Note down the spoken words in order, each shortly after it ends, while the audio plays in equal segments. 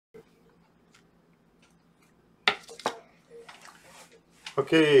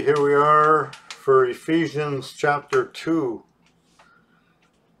Okay, here we are for Ephesians chapter 2.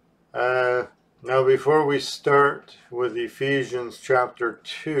 Now, before we start with Ephesians chapter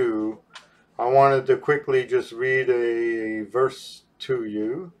 2, I wanted to quickly just read a verse to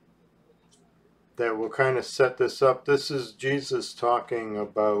you that will kind of set this up. This is Jesus talking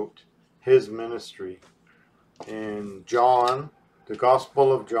about his ministry in John, the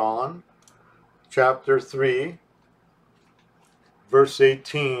Gospel of John, chapter 3, verse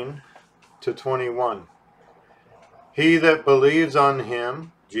 18 to 21. He that believes on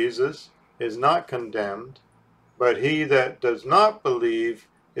him, Jesus, is not condemned, but he that does not believe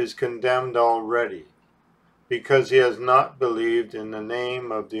is condemned already, because he has not believed in the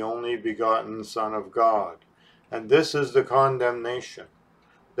name of the only begotten Son of God. And this is the condemnation,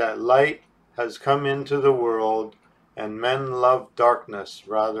 that light has come into the world, and men love darkness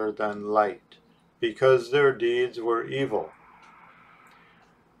rather than light, because their deeds were evil.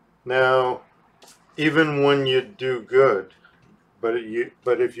 Now, even when you do good, but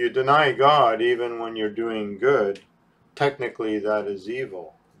if you deny God even when you're doing good, technically that is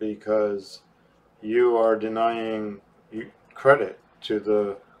evil, because you are denying credit to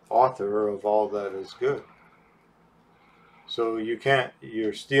the author of all that is good. So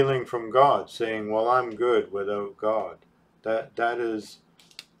you're stealing from God, saying, well, I'm good without God. That is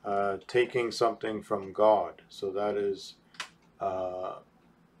taking something from God. So that is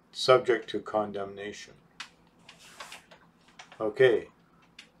subject to condemnation. Okay.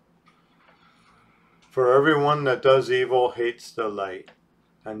 For everyone that does evil hates the light,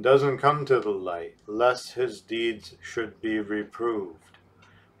 and doesn't come to the light, lest his deeds should be reproved.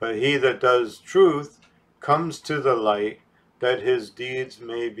 But he that does truth comes to the light, that his deeds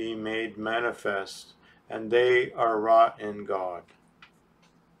may be made manifest, and they are wrought in God.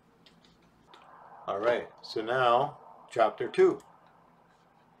 All right, so now, chapter 2.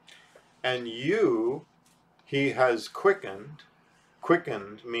 And you he has quickened.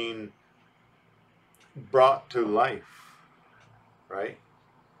 Quickened mean brought to life, right?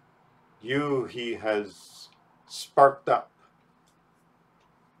 You he has sparked up.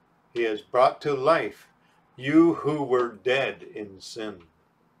 He has brought to life you who were dead in sin.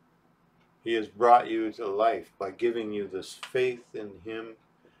 He has brought you to life by giving you this faith in him,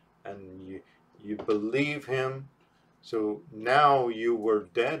 and you believe him. So now you were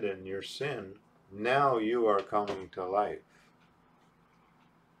dead in your sin. Now you are coming to life.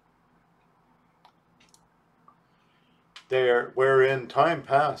 There, where in time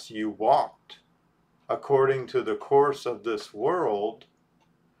past you walked according to the course of this world,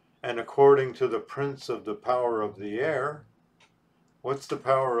 and according to the prince of the power of the air. What's the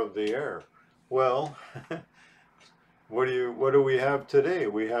power of the air? Well, what do we have today?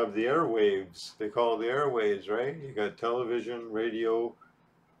 We have the airwaves. They call it the airwaves, right? You got television, radio,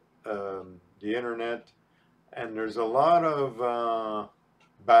 the internet, and there's a lot of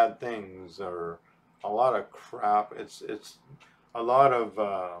bad things, or a lot of crap. It's a lot of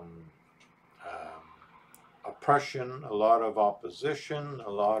oppression, a lot of opposition, a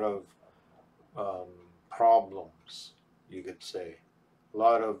lot of problems, you could say. A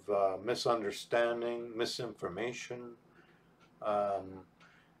lot of misunderstanding, misinformation. A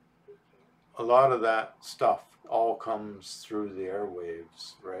lot of that stuff all comes through the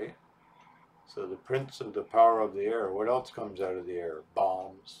airwaves, right? So the prince of the power of the air. What else comes out of the air?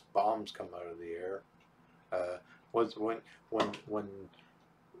 Bombs. Bombs come out of the air.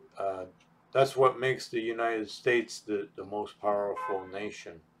 That's what makes the United States the most powerful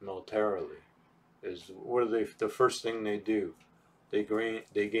nation militarily. Is what are they? The first thing they do, they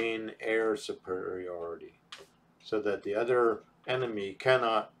gain air superiority, so that the other enemy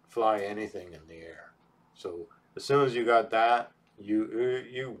cannot fly anything in the air. So as soon as you got that,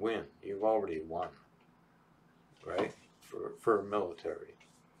 you win. You've already won, right? For military.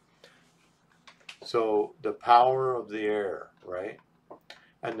 So the power of the air, right?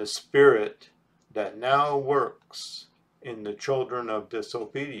 And the spirit that now works in the children of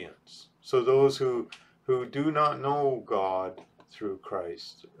disobedience. So those who do not know God through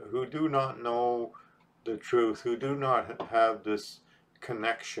Christ, who do not know the truth, who do not have this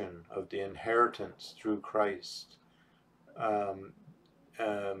connection of the inheritance through Christ,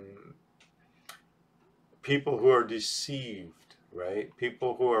 people who are deceived, right?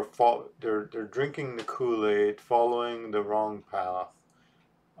 People who are they're drinking the Kool-Aid, following the wrong path.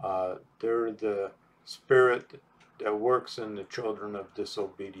 They're the spirit that works in the children of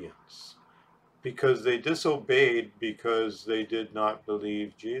disobedience, because they disobeyed because they did not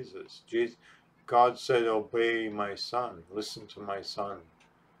believe Jesus. God said, obey my son, listen to my son,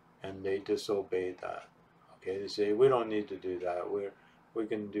 and they disobeyed that. Okay, they say, we don't need to do that. We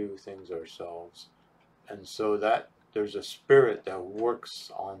can do things ourselves. And so that there's a spirit that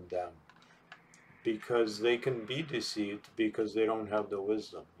works on them, because they can be deceived because they don't have the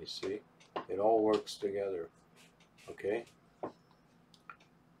wisdom, you see. It all works together. Okay?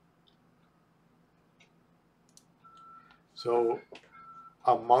 So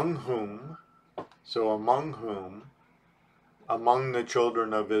among whom, among the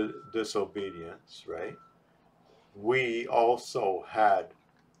children of disobedience, right? We also had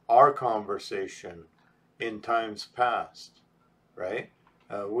our conversation in times past, right?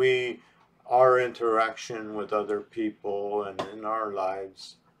 Our interaction with other people and in our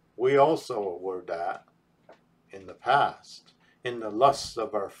lives, we also were that in the past, in the lusts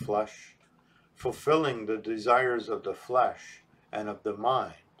of our flesh, fulfilling the desires of the flesh and of the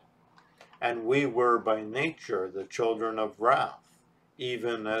mind. And we were by nature the children of wrath,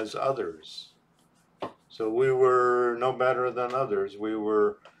 even as others. So we were no better than others. We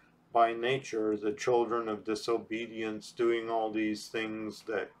were by nature the children of disobedience, doing all these things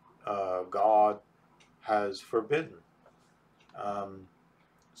that God has forbidden.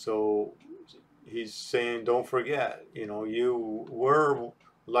 So he's saying, don't forget, you were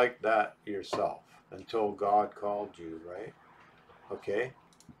like that yourself until God called you, right? Okay?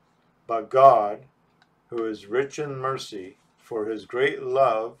 But God, who is rich in mercy, for his great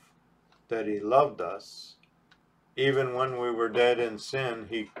love that he loved us, even when we were dead in sin,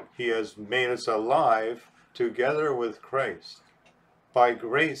 he has made us alive together with Christ. By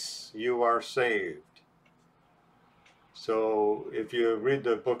grace you are saved. So if you read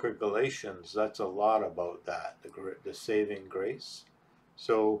the book of Galatians, that's a lot about that, the saving grace.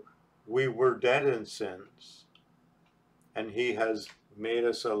 So we were dead in sins, and he has made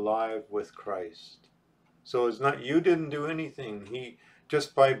us alive with Christ. So it's not, you didn't do anything.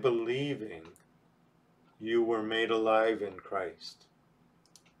 Just by believing, you were made alive in Christ.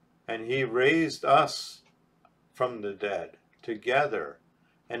 And he raised us from the dead together,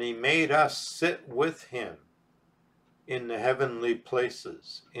 and he made us sit with him in the heavenly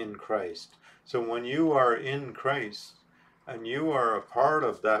places in Christ. So when you are in Christ, and you are a part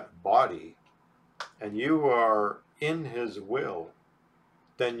of that body, and you are in his will,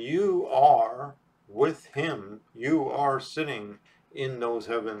 then you are with him, you are sitting in those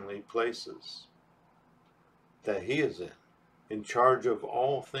heavenly places that he is in charge of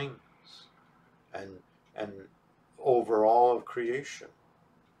all things, and over all of creation.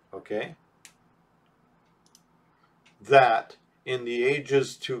 Okay? That in the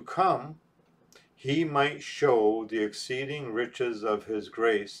ages to come he might show the exceeding riches of his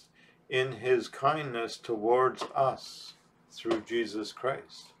grace in his kindness towards us through Jesus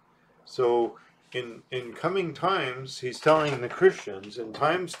Christ. So in coming times, he's telling the Christians, in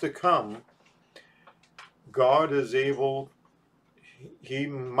times to come, God is able, he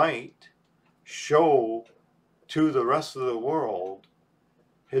might show to the rest of the world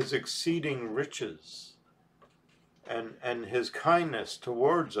his exceeding riches and his kindness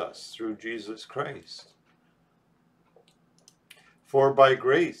towards us through Jesus Christ. For by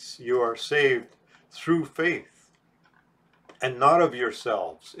grace you are saved through faith, and not of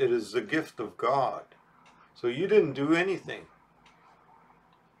yourselves. It is the gift of God. So you didn't do anything.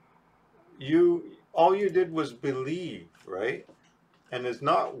 All you did was believe, right? And it's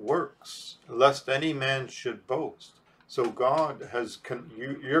not works, lest any man should boast. So God has,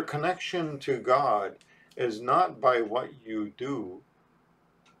 your connection to God is not by what you do,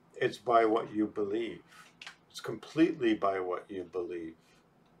 it's by what you believe. It's completely by what you believe.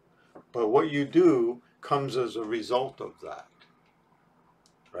 But what you do comes as a result of that,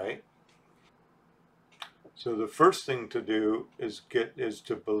 right? So the first thing to do is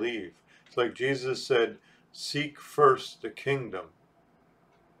to believe. It's like Jesus said, seek first the kingdom,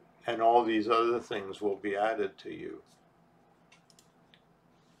 and all these other things will be added to you.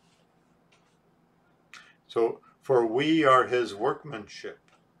 So, for we are his workmanship,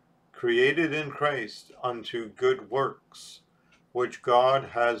 created in Christ unto good works, which God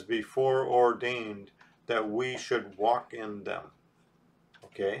has before ordained that we should walk in them.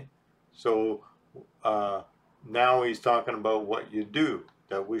 Okay? So, now he's talking about what you do,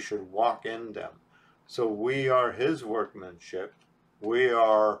 that we should walk in them. So we are his workmanship. We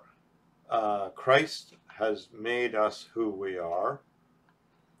are, Christ has made us who we are.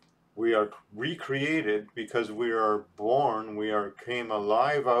 We are recreated because we are born, came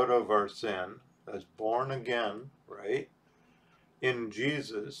alive out of our sin, as born again, right, in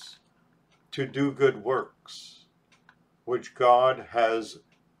Jesus, to do good works, which God has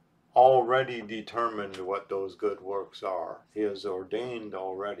already determined what those good works are. He has ordained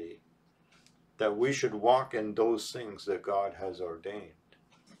already that we should walk in those things that God has ordained.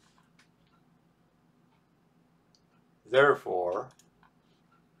 Therefore,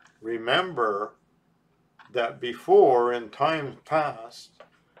 remember that before, in times past,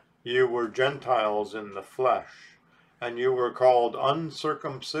 you were Gentiles in the flesh, and you were called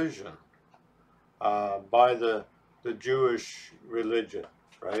uncircumcision by the Jewish religion,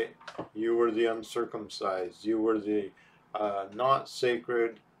 right? You were the uncircumcised. You were the not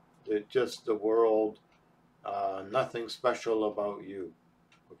sacred, just the world, nothing special about you,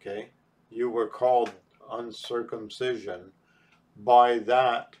 okay? You were called uncircumcision by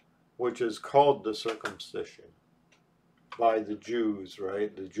that which is called the circumcision, by the Jews,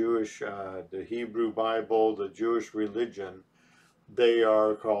 right? The Jewish, the Hebrew Bible, the Jewish religion, they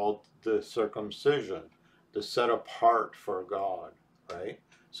are called the circumcision, the set apart for God, right?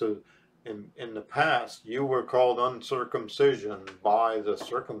 So in the past, you were called uncircumcision by the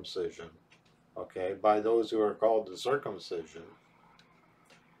circumcision, okay? By those who are called the circumcision,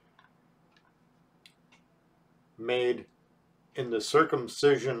 made in the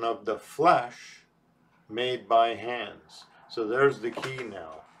circumcision of the flesh, made by hands. So there's the key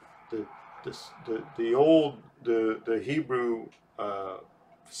now. The Hebrew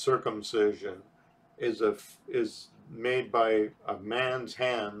circumcision is made by a man's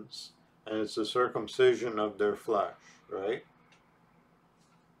hands, and it's the circumcision of their flesh, right?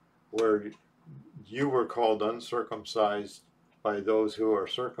 Where you were called uncircumcised by those who are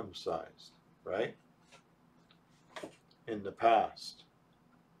circumcised, right? In the past.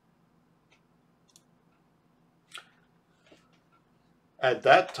 At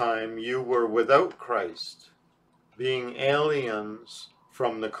that time you were without Christ, being aliens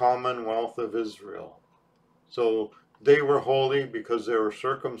from the commonwealth of Israel. So they were holy because they were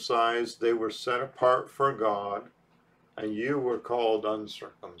circumcised, they were set apart for God, and you were called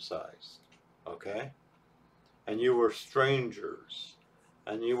uncircumcised, okay? And you were strangers,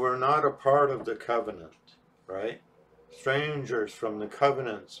 and you were not a part of the covenant, right? Strangers from the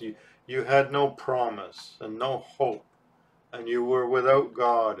covenants. You had no promise and no hope, and you were without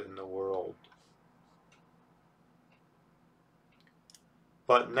God in the world.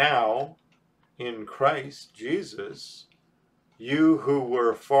 But now, in Christ Jesus, you who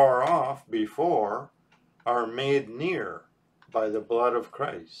were far off before are made near by the blood of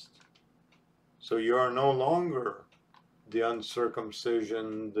Christ. So you are no longer the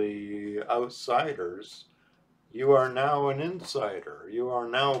uncircumcision, the outsiders. You are now an insider. You are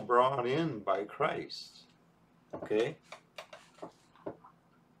now brought in by Christ. Okay?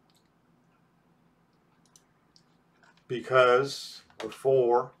 Because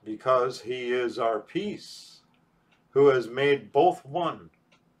he is our peace, who has made both one,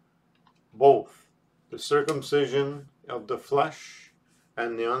 both the circumcision of the flesh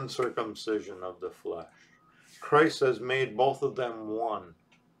and the uncircumcision of the flesh. Christ has made both of them one,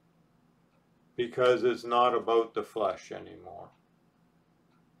 because it's not about the flesh anymore.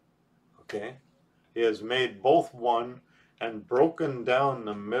 Okay? He has made both one and broken down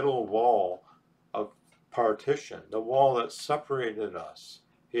the middle wall of partition, the wall that separated us.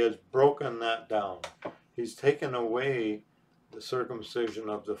 He has broken that down. He's taken away the circumcision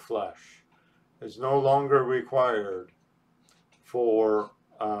of the flesh. It's no longer required for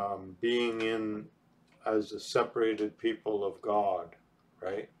being in as a separated people of God,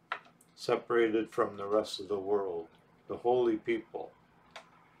 right? Separated from the rest of the world, the holy people.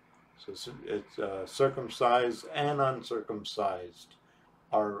 So it's circumcised and uncircumcised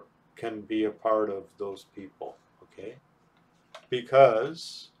can be a part of those people, okay?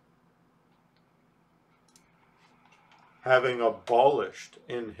 Because having abolished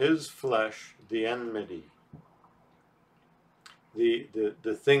in his flesh the enmity,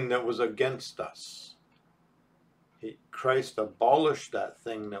 the thing that was against us, Christ abolished that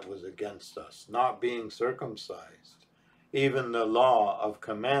thing that was against us, not being circumcised, even the law of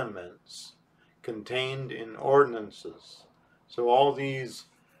commandments contained in ordinances. So all these,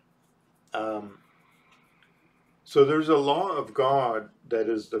 so there's a law of God that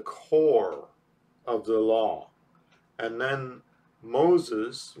is the core of the law. And then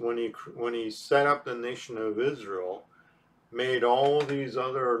Moses, when he set up the nation of Israel, made all these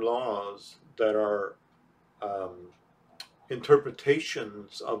other laws that are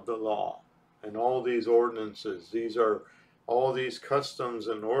interpretations of the law, and all these ordinances. These are all these customs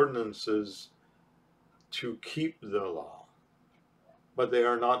and ordinances to keep the law, but they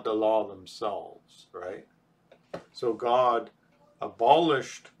are not the law themselves, right? So God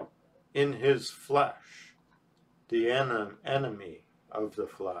abolished in his flesh the enemy of the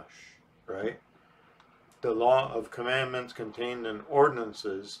flesh, right? The law of commandments contained in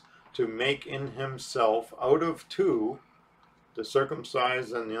ordinances, to make in himself out of two, the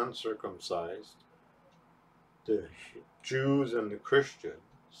circumcised and the uncircumcised, the Jews and the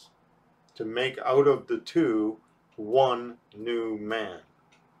Christians to make out of the two one new man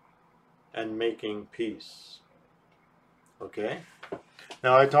and making peace. Okay?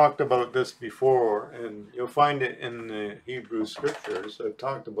 Now, I talked about this before, and you'll find it in the Hebrew scriptures. I've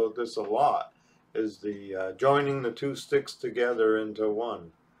talked about this a lot, is the joining the two sticks together into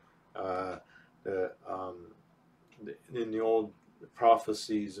one. In the old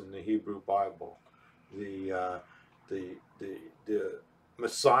prophecies in the Hebrew Bible, the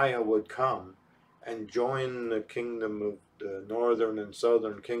Messiah would come and join the kingdom of the northern and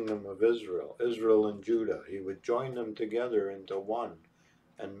southern kingdom of Israel, Israel and Judah. He would join them together into one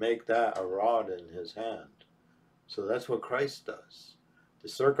and make that a rod in his hand. So that's what Christ does. The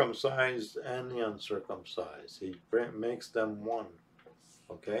circumcised and the uncircumcised, he makes them one.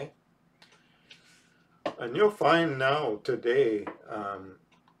 Okay? And you'll find now today,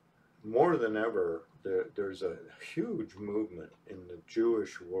 more than ever, there's a huge movement in the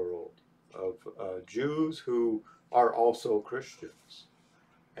Jewish world of Jews who are also Christians.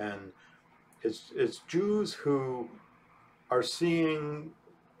 And it's Jews who are seeing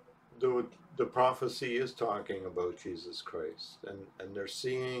the prophecy is talking about Jesus Christ, and they're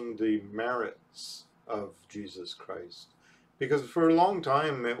seeing the merits of Jesus Christ. Because for a long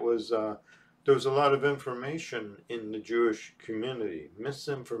time it was there was a lot of information in the Jewish community,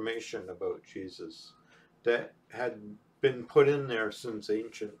 misinformation about Jesus, that had been put in there since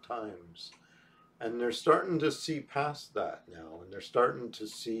ancient times. And they're starting to see past that now, and they're starting to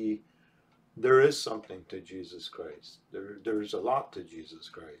see there is something to Jesus Christ. There's a lot to Jesus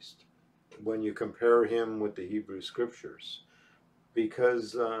Christ when you compare him with the Hebrew scriptures,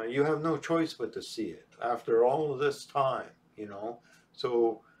 because you have no choice but to see it after all of this time, you know.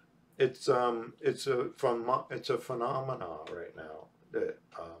 So it's a phenomena right now that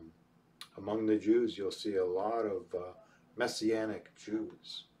among the Jews you'll see a lot of Messianic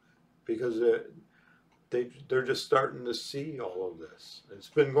Jews, because they're just starting to see all of this. It's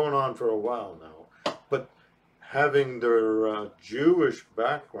been going on for a while now, but having their Jewish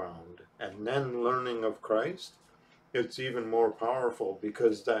background and then learning of Christ, it's even more powerful,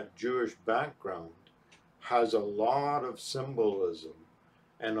 because that Jewish background has a lot of symbolism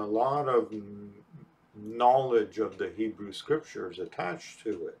and a lot of knowledge of the Hebrew scriptures attached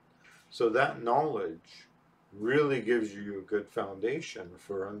to it. So that knowledge really gives you a good foundation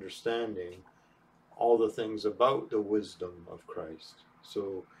for understanding all the things about the wisdom of Christ.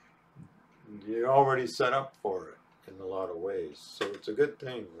 So you're already set up for it in a lot of ways. So it's a good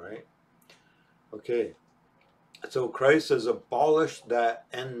thing, right? Okay. So Christ has abolished that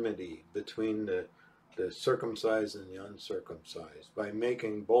enmity between the circumcised and the uncircumcised by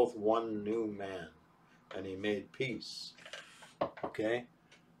making both one new man, and he made peace. Okay?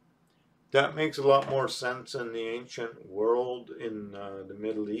 That makes a lot more sense in the ancient world in the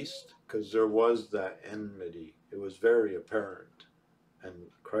Middle East, because there was that enmity. It was very apparent, and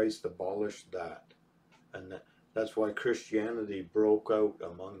Christ abolished that. And that's why Christianity broke out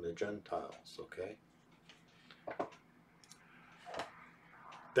among the Gentiles, okay?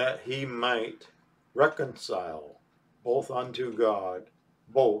 That he might reconcile both unto God,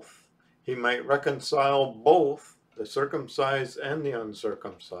 both. He might reconcile both the circumcised and the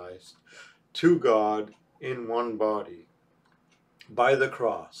uncircumcised to God in one body by the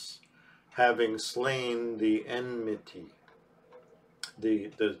cross, having slain the enmity,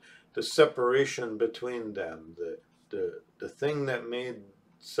 the separation between them, the thing that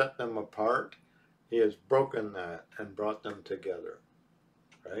set them apart. He has broken that and brought them together,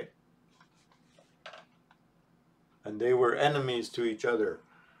 right? And they were enemies to each other.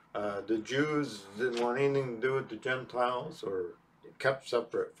 The Jews didn't want anything to do with the Gentiles, or kept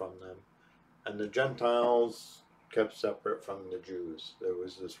separate from them. And the Gentiles kept separate from the Jews. There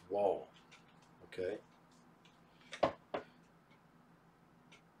was this wall, okay?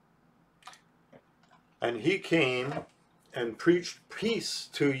 And he came and preached peace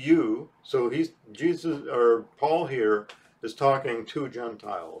to you. So Paul here is talking to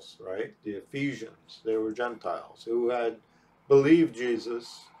Gentiles, right? The Ephesians, they were Gentiles who had believed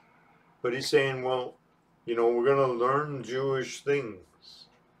Jesus, but he's saying, well, you know, we're going to learn Jewish things.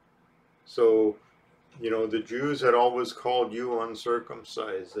 So, you know, the Jews had always called you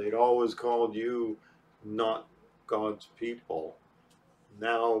uncircumcised. They'd always called you not God's people.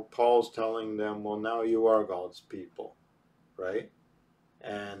 Now Paul's telling them, well, now you are God's people, right?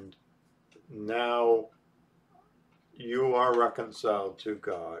 And now you are reconciled to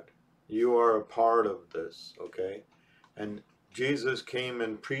God. You are a part of this, okay? And Jesus came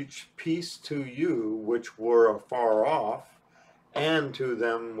and preached peace to you which were afar off, and to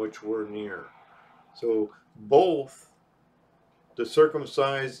them which were near. So both the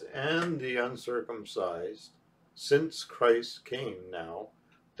circumcised and the uncircumcised, since Christ came now,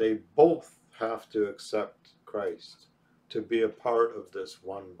 they both have to accept Christ to be a part of this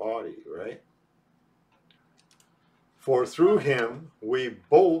one body, right? For through him we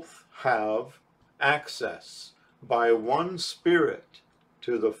both have access by one Spirit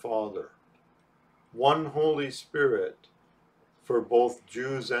to the Father. One Holy Spirit for both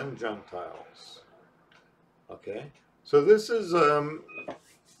Jews and Gentiles. Okay? So this is,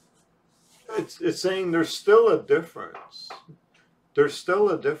 it's saying there's still a difference. There's still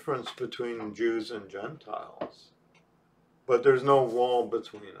a difference between Jews and Gentiles. But there's no wall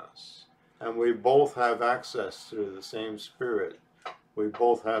between us. And we both have access through the same Spirit. We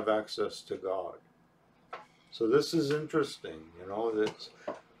both have access to God. So this is interesting, you know.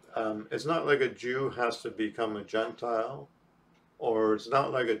 It's not like a Jew has to become a Gentile, or it's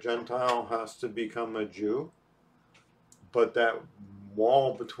not like a Gentile has to become a Jew, but that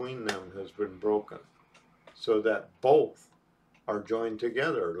wall between them has been broken, so that both are joined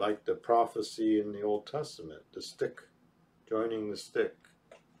together, like the prophecy in the Old Testament, the stick joining the stick.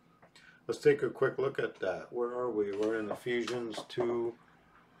 Let's take a quick look at that. Where are we? We're in Ephesians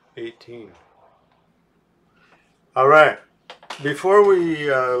 2:18. All right. Before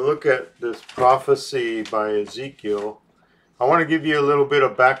we look at this prophecy by Ezekiel, I want to give you a little bit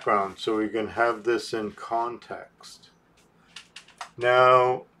of background so we can have this in context.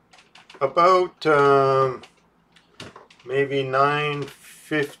 Now, about maybe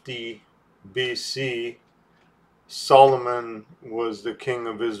 950 BC, Solomon was the king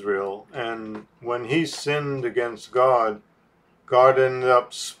of Israel, and when he sinned against God, God ended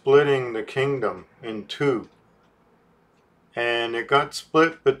up splitting the kingdom in two. And it got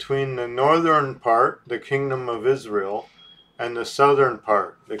split between the northern part, the kingdom of Israel, and the southern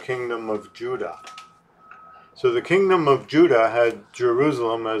part, the kingdom of Judah. So the kingdom of Judah had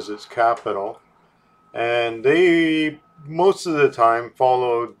Jerusalem as its capital, and they most of the time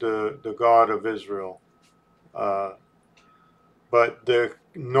followed the God of Israel. But the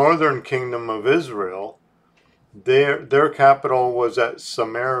northern kingdom of Israel, their capital was at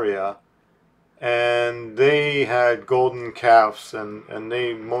Samaria, and they had golden calves, and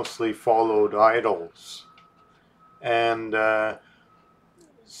they mostly followed idols. And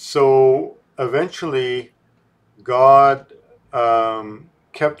so eventually God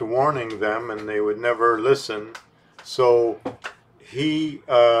kept warning them, and they would never listen. So he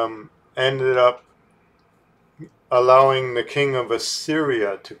ended up allowing the king of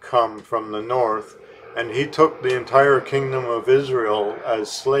Assyria to come from the north, and he took the entire kingdom of Israel as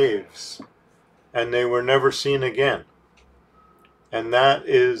slaves, and they were never seen again. And that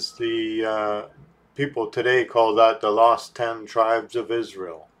is the people today call that the lost 10 tribes of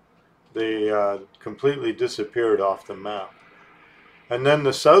Israel. They completely disappeared off the map. And then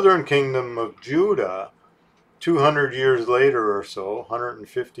the southern kingdom of Judah, 200 years later or so,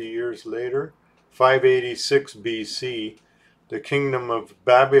 150 years later, 586 BC, the kingdom of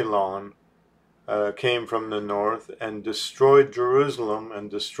Babylon came from the north and destroyed Jerusalem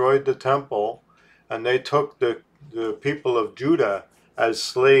and destroyed the temple, and they took the people of Judah as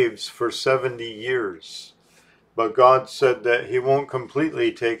slaves for 70 years. But God said that he won't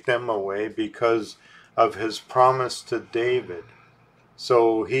completely take them away because of his promise to David.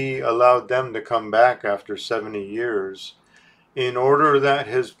 So he allowed them to come back after 70 years in order that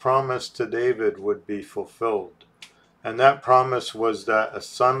his promise to David would be fulfilled. And that promise was that a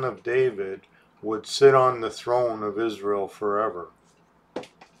son of David would sit on the throne of Israel forever.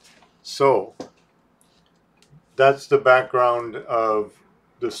 So, that's the background of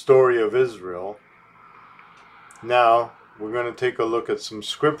the story of Israel. Now, we're going to take a look at some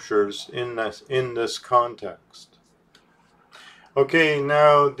scriptures in this context. Okay,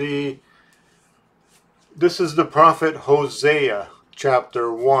 now this is the prophet Hosea,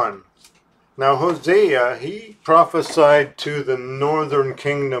 chapter 1. Now Hosea, he prophesied to the northern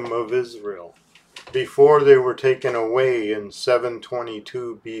kingdom of Israel before they were taken away in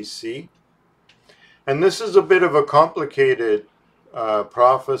 722 BC. And this is a bit of a complicated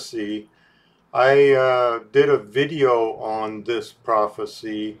prophecy. I did a video on this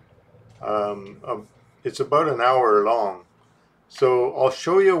prophecy. It's about an hour long. So I'll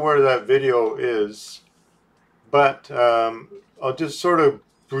show you where that video is. But I'll just sort of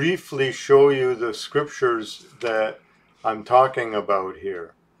briefly show you the scriptures that I'm talking about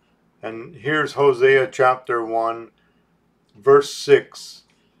here. And here's Hosea chapter 1, verse 6.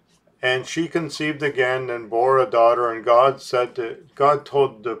 And she conceived again and bore a daughter, and God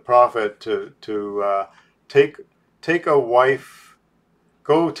told the prophet to take a wife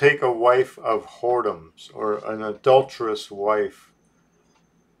go take a wife of whoredoms, or an adulterous wife,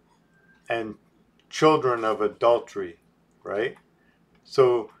 and children of adultery, right?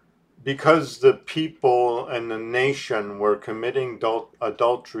 So because the people and the nation were committing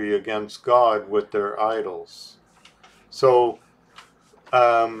adultery against God with their idols. So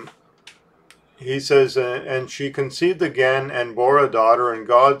he says, and she conceived again and bore a daughter, and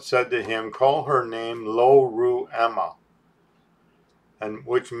God said to him, call her name Lo-Ru-Emma, and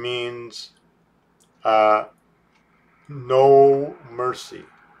which means no mercy,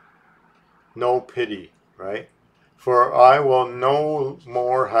 no pity, right? For I will no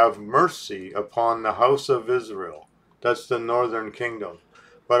more have mercy upon the house of Israel. That's the northern kingdom.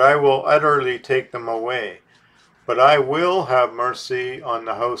 But I will utterly take them away. But I will have mercy on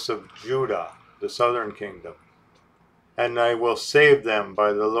the house of Judah, the southern kingdom. And I will save them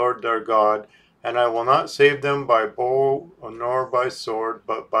by the Lord their God. And I will not save them by bow nor by sword,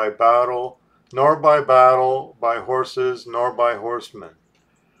 but by battle, nor by battle, by horses, nor by horsemen.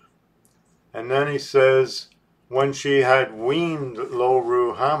 And then he says, when she had weaned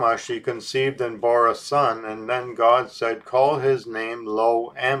Lo-Ruhamah, she conceived and bore a son. And then God said, call his name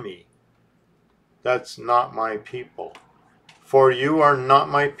Lo-Ami. That's not my people. For you are not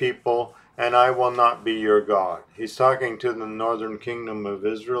my people, and I will not be your God. He's talking to the northern kingdom of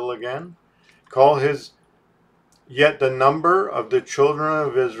Israel again. Yet the number of the children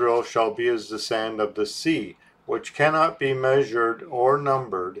of Israel shall be as the sand of the sea, which cannot be measured or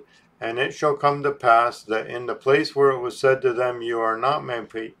numbered. And it shall come to pass that in the place where it was said to them, you are not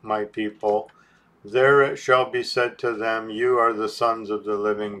my people, there it shall be said to them, you are the sons of the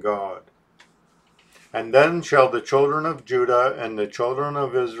living God. And then shall the children of Judah and the children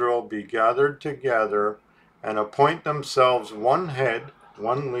of Israel be gathered together, and appoint themselves one head,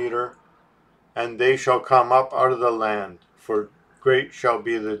 one leader, and they shall come up out of the land, for great shall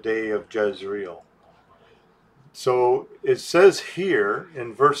be the day of Jezreel. So it says here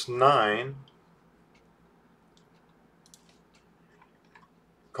in verse 9,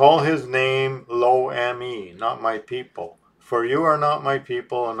 call his name Lo-Ami, not my people. For you are not my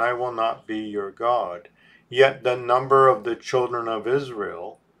people, and I will not be your God. Yet the number of the children of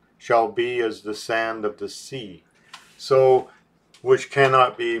Israel shall be as the sand of the sea, so which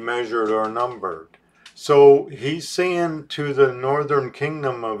cannot be measured or numbered. So he's saying to the northern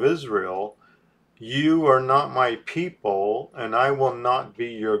kingdom of Israel, you are not my people, and I will not be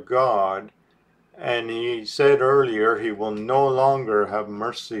your God. And he said earlier, he will no longer have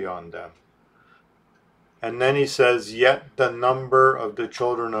mercy on them. And then he says, yet the number of the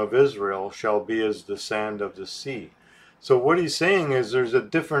children of Israel shall be as the sand of the sea. So what he's saying is there's a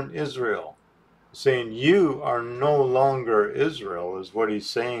different Israel. Saying you are no longer Israel is what he's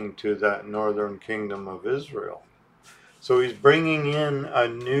saying to that northern kingdom of Israel. So he's bringing in a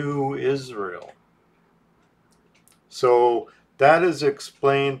new Israel. So that is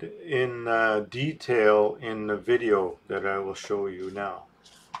explained in detail in the video that I will show you now.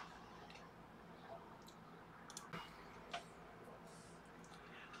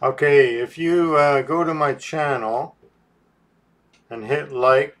 Okay, if you go to my channel and hit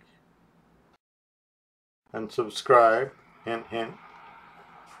like and subscribe, hint, hint.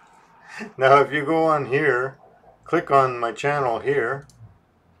 Now if you go on here, click on my channel here,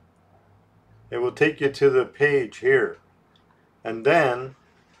 it will take you to the page here. And then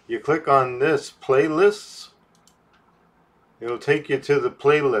you click on this playlists, it will take you to the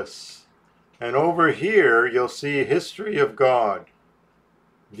playlists. And over here you'll see History of God.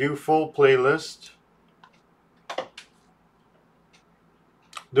 View full playlist.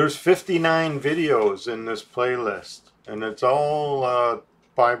 There's 59 videos in this playlist, and it's all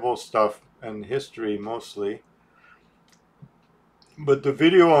Bible stuff and history mostly. But the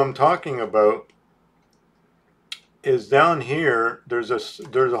video I'm talking about is down here. There's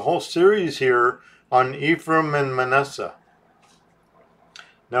a whole series here on Ephraim and Manasseh.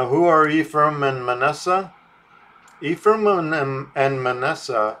 Now, who are Ephraim and Manasseh? Ephraim and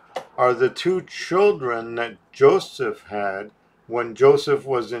Manasseh are the two children that Joseph had when Joseph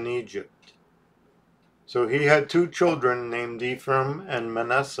was in Egypt. So he had two children named Ephraim and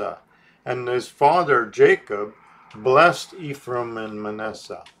Manasseh. And his father, Jacob, blessed Ephraim and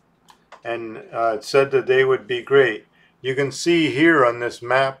Manasseh. And it said that they would be great. You can see here on this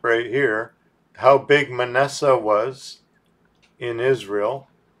map right here how big Manasseh was in Israel.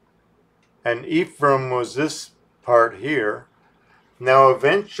 And Ephraim was this part here. Now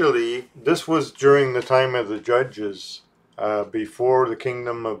eventually, this was during the time of the judges, before the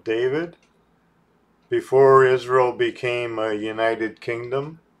kingdom of David, before Israel became a united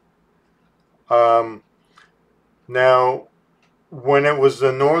kingdom. Now when it was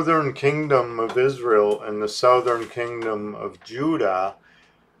the northern kingdom of Israel and the southern kingdom of Judah,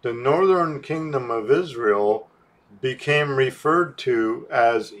 the northern kingdom of Israel became referred to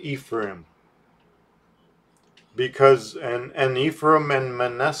as Ephraim. Because and Ephraim and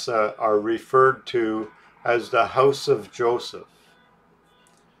Manasseh are referred to as the house of Joseph.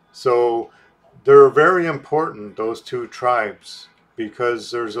 So they're very important, those two tribes, because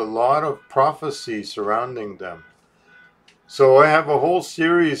there's a lot of prophecy surrounding them. So I have a whole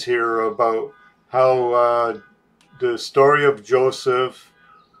series here about how the story of Joseph,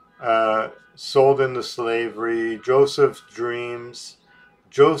 sold into slavery, Joseph's dreams.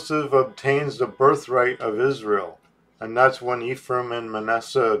 Joseph obtains the birthright of Israel, and that's when Ephraim and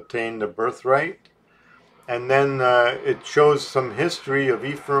Manasseh obtained the birthright. And then it shows some history of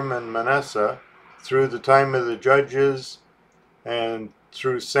Ephraim and Manasseh through the time of the judges and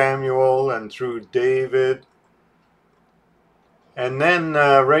through Samuel and through David. And then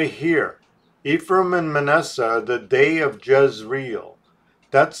right here, Ephraim and Manasseh, the day of Jezreel.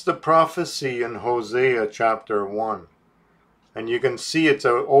 That's the prophecy in Hosea chapter 1. And you can see it's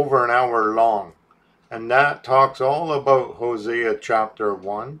over an hour long. And that talks all about Hosea chapter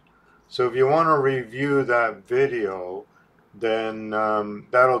 1. So if you want to review that video, then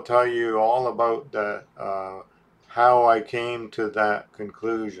that'll tell you all about that, how I came to that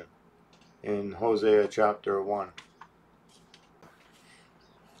conclusion in Hosea chapter 1.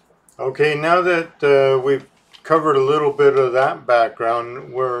 Okay, now that we've covered a little bit of that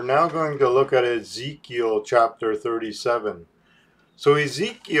background, we're now going to look at Ezekiel chapter 37. So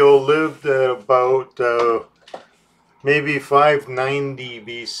Ezekiel lived at about maybe 590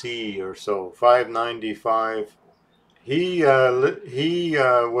 BC or so, 595. He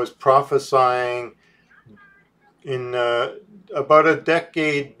was prophesying in about a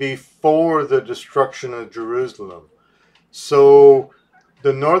decade before the destruction of Jerusalem. So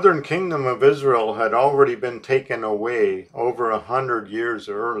the northern kingdom of Israel had already been taken away over 100 years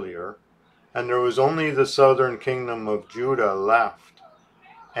earlier, and there was only the southern kingdom of Judah left,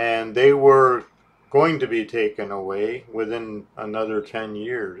 and they were going to be taken away within another 10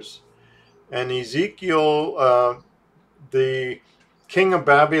 years. And Ezekiel, the king of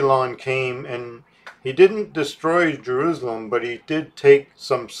Babylon, came, and he didn't destroy Jerusalem, but he did take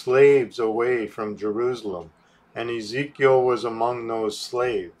some slaves away from Jerusalem. And Ezekiel was among those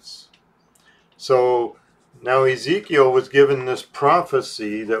slaves. So now Ezekiel was given this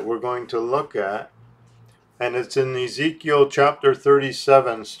prophecy that we're going to look at. And it's in Ezekiel chapter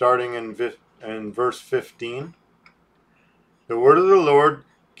 37, starting in verse 15. The word of the Lord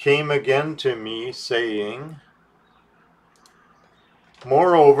came again to me, saying,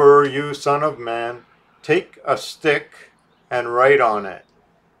 Moreover, you son of man, take a stick and write on it,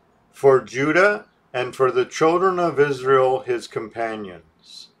 for Judah and for the children of Israel his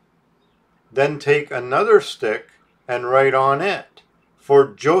companions. Then take another stick and write on it, for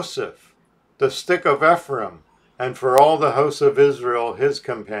Joseph, the stick of Ephraim, and for all the house of Israel his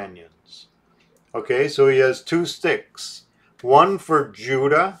companions. Okay, so he has two sticks, one for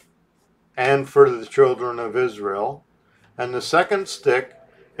Judah and for the children of Israel, and the second stick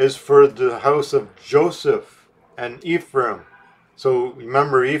is for the house of Joseph and Ephraim. So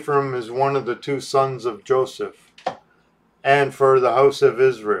remember, Ephraim is one of the two sons of Joseph, and for the house of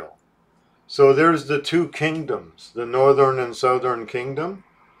Israel. So there's the two kingdoms, the northern and southern kingdom.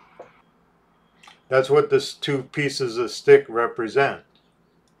 That's what these two pieces of stick represent.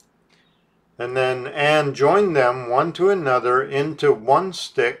 And then, and join them one to another into one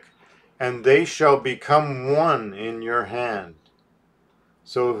stick, and they shall become one in your hand.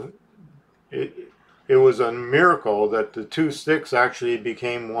 So it was a miracle that the two sticks actually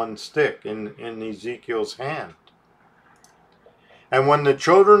became one stick in Ezekiel's hand. And when the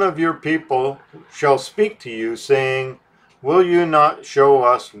children of your people shall speak to you, saying, Will you not show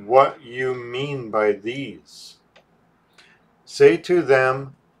us what you mean by these? Say to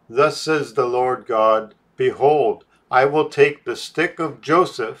them, Thus says the Lord God, Behold, I will take the stick of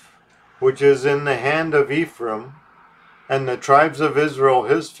Joseph, which is in the hand of Ephraim, and the tribes of Israel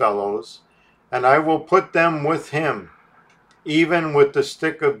his fellows, and I will put them with him, even with the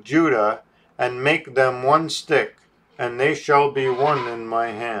stick of Judah, and make them one stick, and they shall be one in my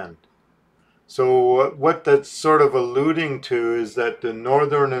hand. So what that's sort of alluding to is that the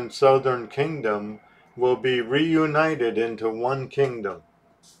northern and southern kingdom will be reunited into one kingdom.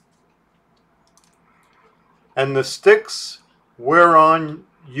 And the sticks whereon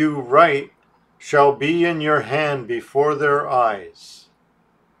you write shall be in your hand before their eyes.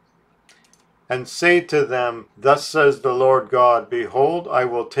 And say to them, Thus says the Lord God, Behold, I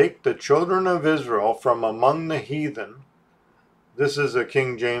will take the children of Israel from among the heathen, This is a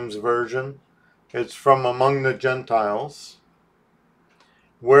King James Version. It's from among the Gentiles,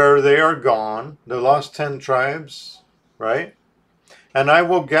 where they are gone, the lost 10 tribes, right? And I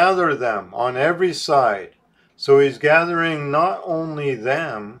will gather them on every side. So he's gathering not only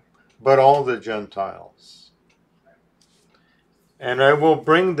them, but all the Gentiles. And I will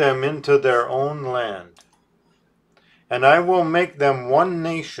bring them into their own land. And I will make them one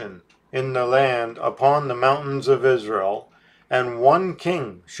nation in the land upon the mountains of Israel, and one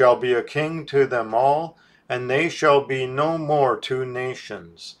king shall be a king to them all, and they shall be no more two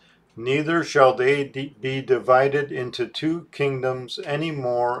nations, neither shall they be divided into two kingdoms any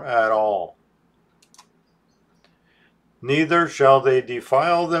more at all. Neither shall they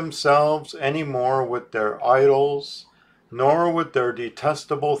defile themselves any more with their idols, nor with their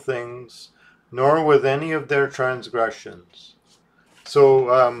detestable things, nor with any of their transgressions.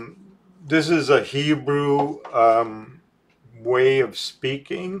 So this is a Hebrew way of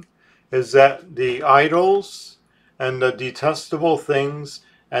speaking, is that the idols and the detestable things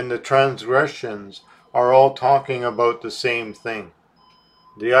and the transgressions are all talking about the same thing.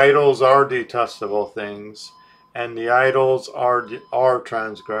 The idols are detestable things, and the idols are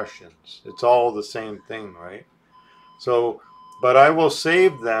transgressions. It's all the same thing, right? So, but I will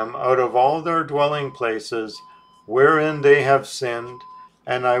save them out of all their dwelling places wherein they have sinned,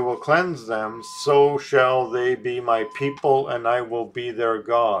 and I will cleanse them, so shall they be my people, and I will be their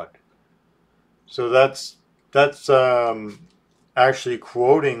God. So that's actually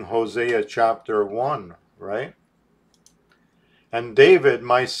quoting Hosea chapter 1, right? And David,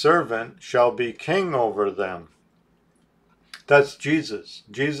 my servant, shall be king over them. That's Jesus.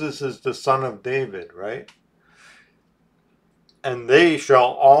 Jesus is the son of David, right? And they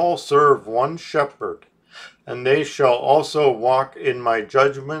shall all serve one shepherd, and they shall also walk in my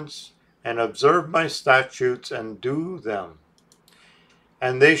judgments, and observe my statutes, and do them.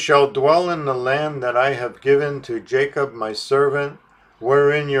 And they shall dwell in the land that I have given to Jacob my servant,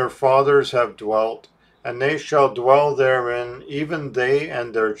 wherein your fathers have dwelt, and they shall dwell therein, even they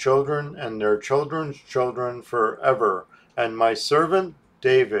and their children and their children's children forever. And my servant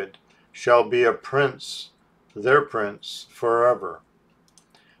David shall be a prince, their prince, forever.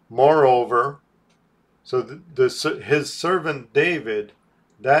 Moreover, so his servant David,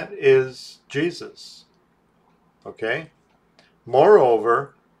 that is Jesus. Okay?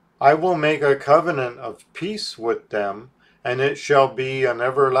 Moreover, I will make a covenant of peace with them, and it shall be an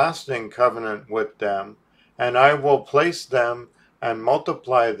everlasting covenant with them, and I will place them and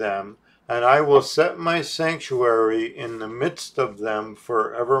multiply them, and I will set my sanctuary in the midst of them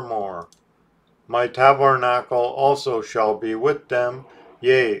forevermore. My tabernacle also shall be with them,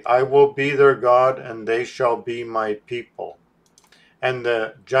 yea, I will be their God, and they shall be my people. And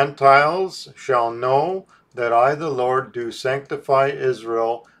the Gentiles shall know that I, the Lord, do sanctify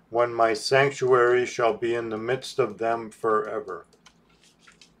Israel, when my sanctuary shall be in the midst of them forever.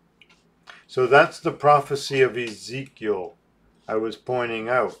 So that's the prophecy of Ezekiel I was pointing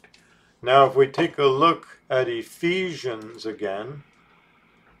out. Now, if we take a look at Ephesians again,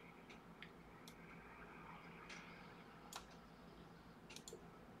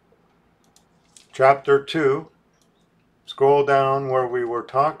 chapter 2, scroll down where we were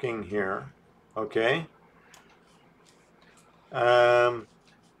talking here, okay?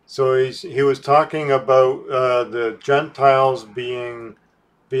 So he was talking about the Gentiles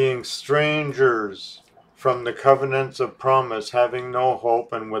being strangers from the covenants of promise, having no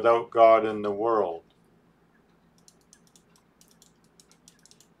hope and without God in the world.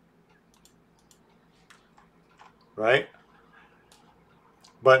 Right?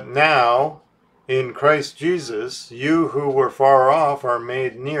 But now, in Christ Jesus, you who were far off are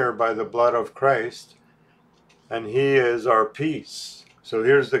made near by the blood of Christ, and he is our peace. So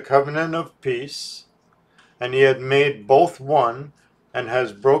here's the covenant of peace, and he had made both one, and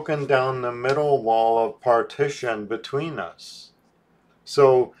has broken down the middle wall of partition between us.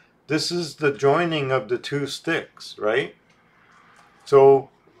 So this is the joining of the two sticks, right? So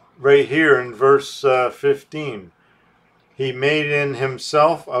right here in verse 15, he made in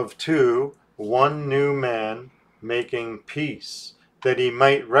himself of two one new man, making peace, that he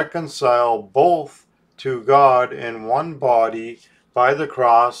might reconcile both to God in one body by the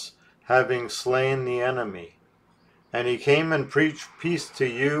cross, having slain the enemy. And he came and preached peace to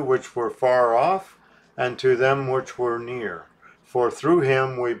you which were far off, and to them which were near. For through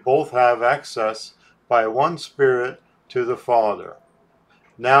him we both have access by one Spirit to the Father.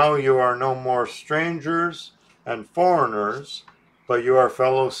 Now you are no more strangers and foreigners, but you are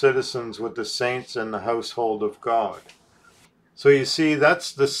fellow citizens with the saints in the household of God. So you see,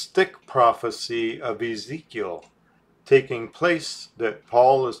 that's the stick prophecy of Ezekiel. taking place that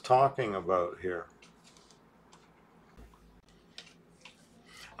Paul is talking about here.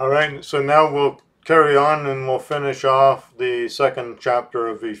 All right, so now we'll carry on and we'll finish off the second chapter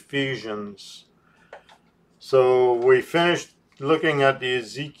of Ephesians. So we finished looking at the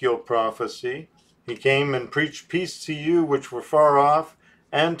Ezekiel prophecy. He came and preached peace to you which were far off,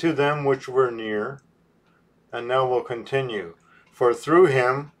 and to them which were near. And now we'll continue. For through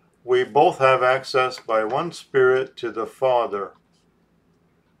him we both have access by one Spirit to the Father.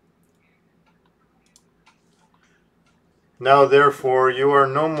 Now therefore you are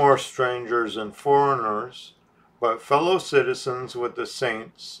no more strangers and foreigners, but fellow citizens with the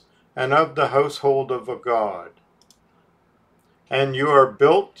saints, and of the household of a God. And you are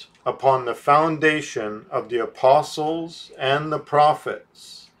built upon the foundation of the apostles and the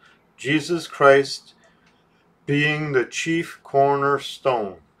prophets, Jesus Christ being the chief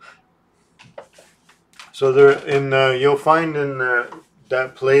cornerstone. So there, you'll find in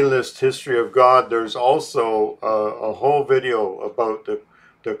that playlist, History of God, there's also a whole video about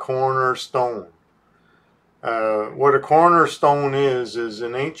the cornerstone. What a cornerstone is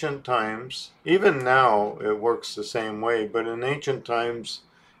in ancient times, even now it works the same way, but in ancient times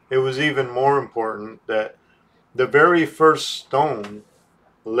it was even more important that the very first stone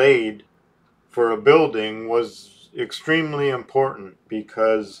laid for a building was extremely important,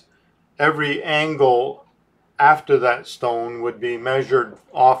 because every angle after that stone would be measured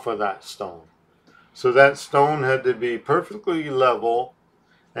off of that stone. So that stone had to be perfectly level,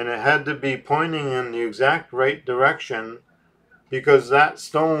 and it had to be pointing in the exact right direction, because that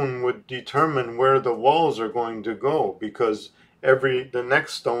stone would determine where the walls are going to go, because the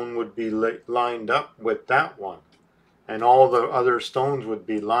next stone would be lined up with that one, and all the other stones would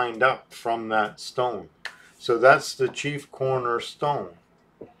be lined up from that stone. So that's the chief cornerstone.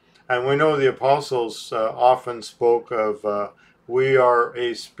 And we know the apostles often spoke of we are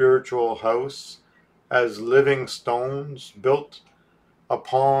a spiritual house as living stones built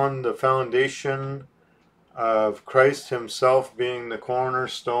upon the foundation of Christ himself being the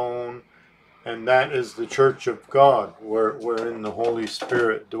cornerstone, and that is the church of God, wherein the Holy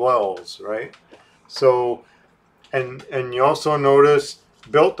Spirit dwells, right? So, and you also notice,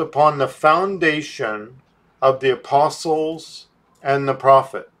 built upon the foundation of the apostles and the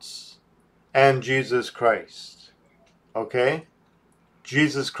prophets and Jesus Christ. Okay?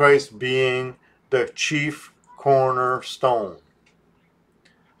 Jesus Christ being the chief cornerstone.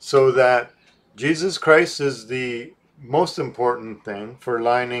 So that Jesus Christ is the most important thing for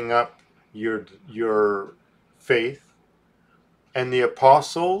lining up your faith, and the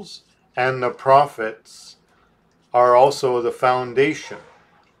apostles and the prophets are also the foundation.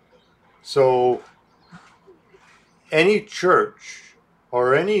 So any church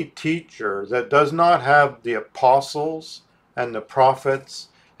or any teacher that does not have the apostles and the prophets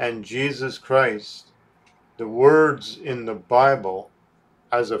and Jesus Christ, the words in the Bible,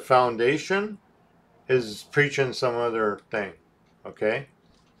 as a foundation, is preaching some other thing. Okay?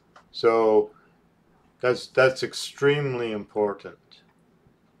 So that's extremely important.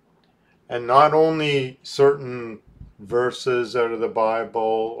 And not only certain verses out of the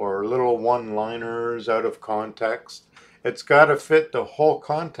Bible or little one-liners out of context. It's got to fit the whole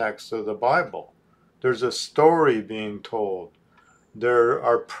context of the Bible. There's a story being told. There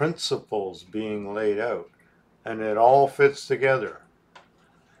are principles being laid out. And it all fits together.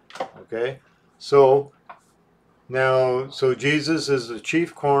 Okay? So Jesus is the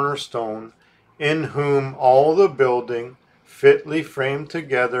chief cornerstone, in whom all the building, fitly framed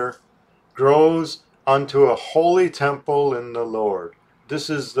together, grows unto a holy temple in the Lord. This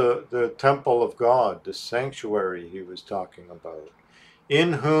is the temple of God, the sanctuary he was talking about.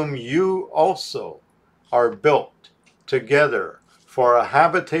 In whom you also are built together for a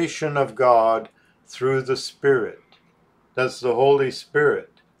habitation of God through the Spirit. That's the Holy Spirit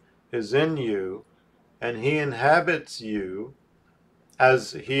is in you, and he inhabits you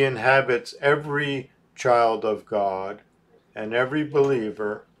as he inhabits every child of God and every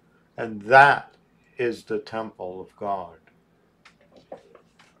believer, and that is the temple of God.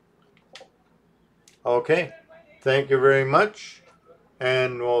 Okay, thank you very much,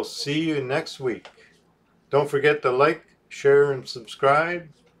 and we'll see you next week. Don't forget to like, share, and subscribe,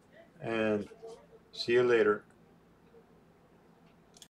 and see you later.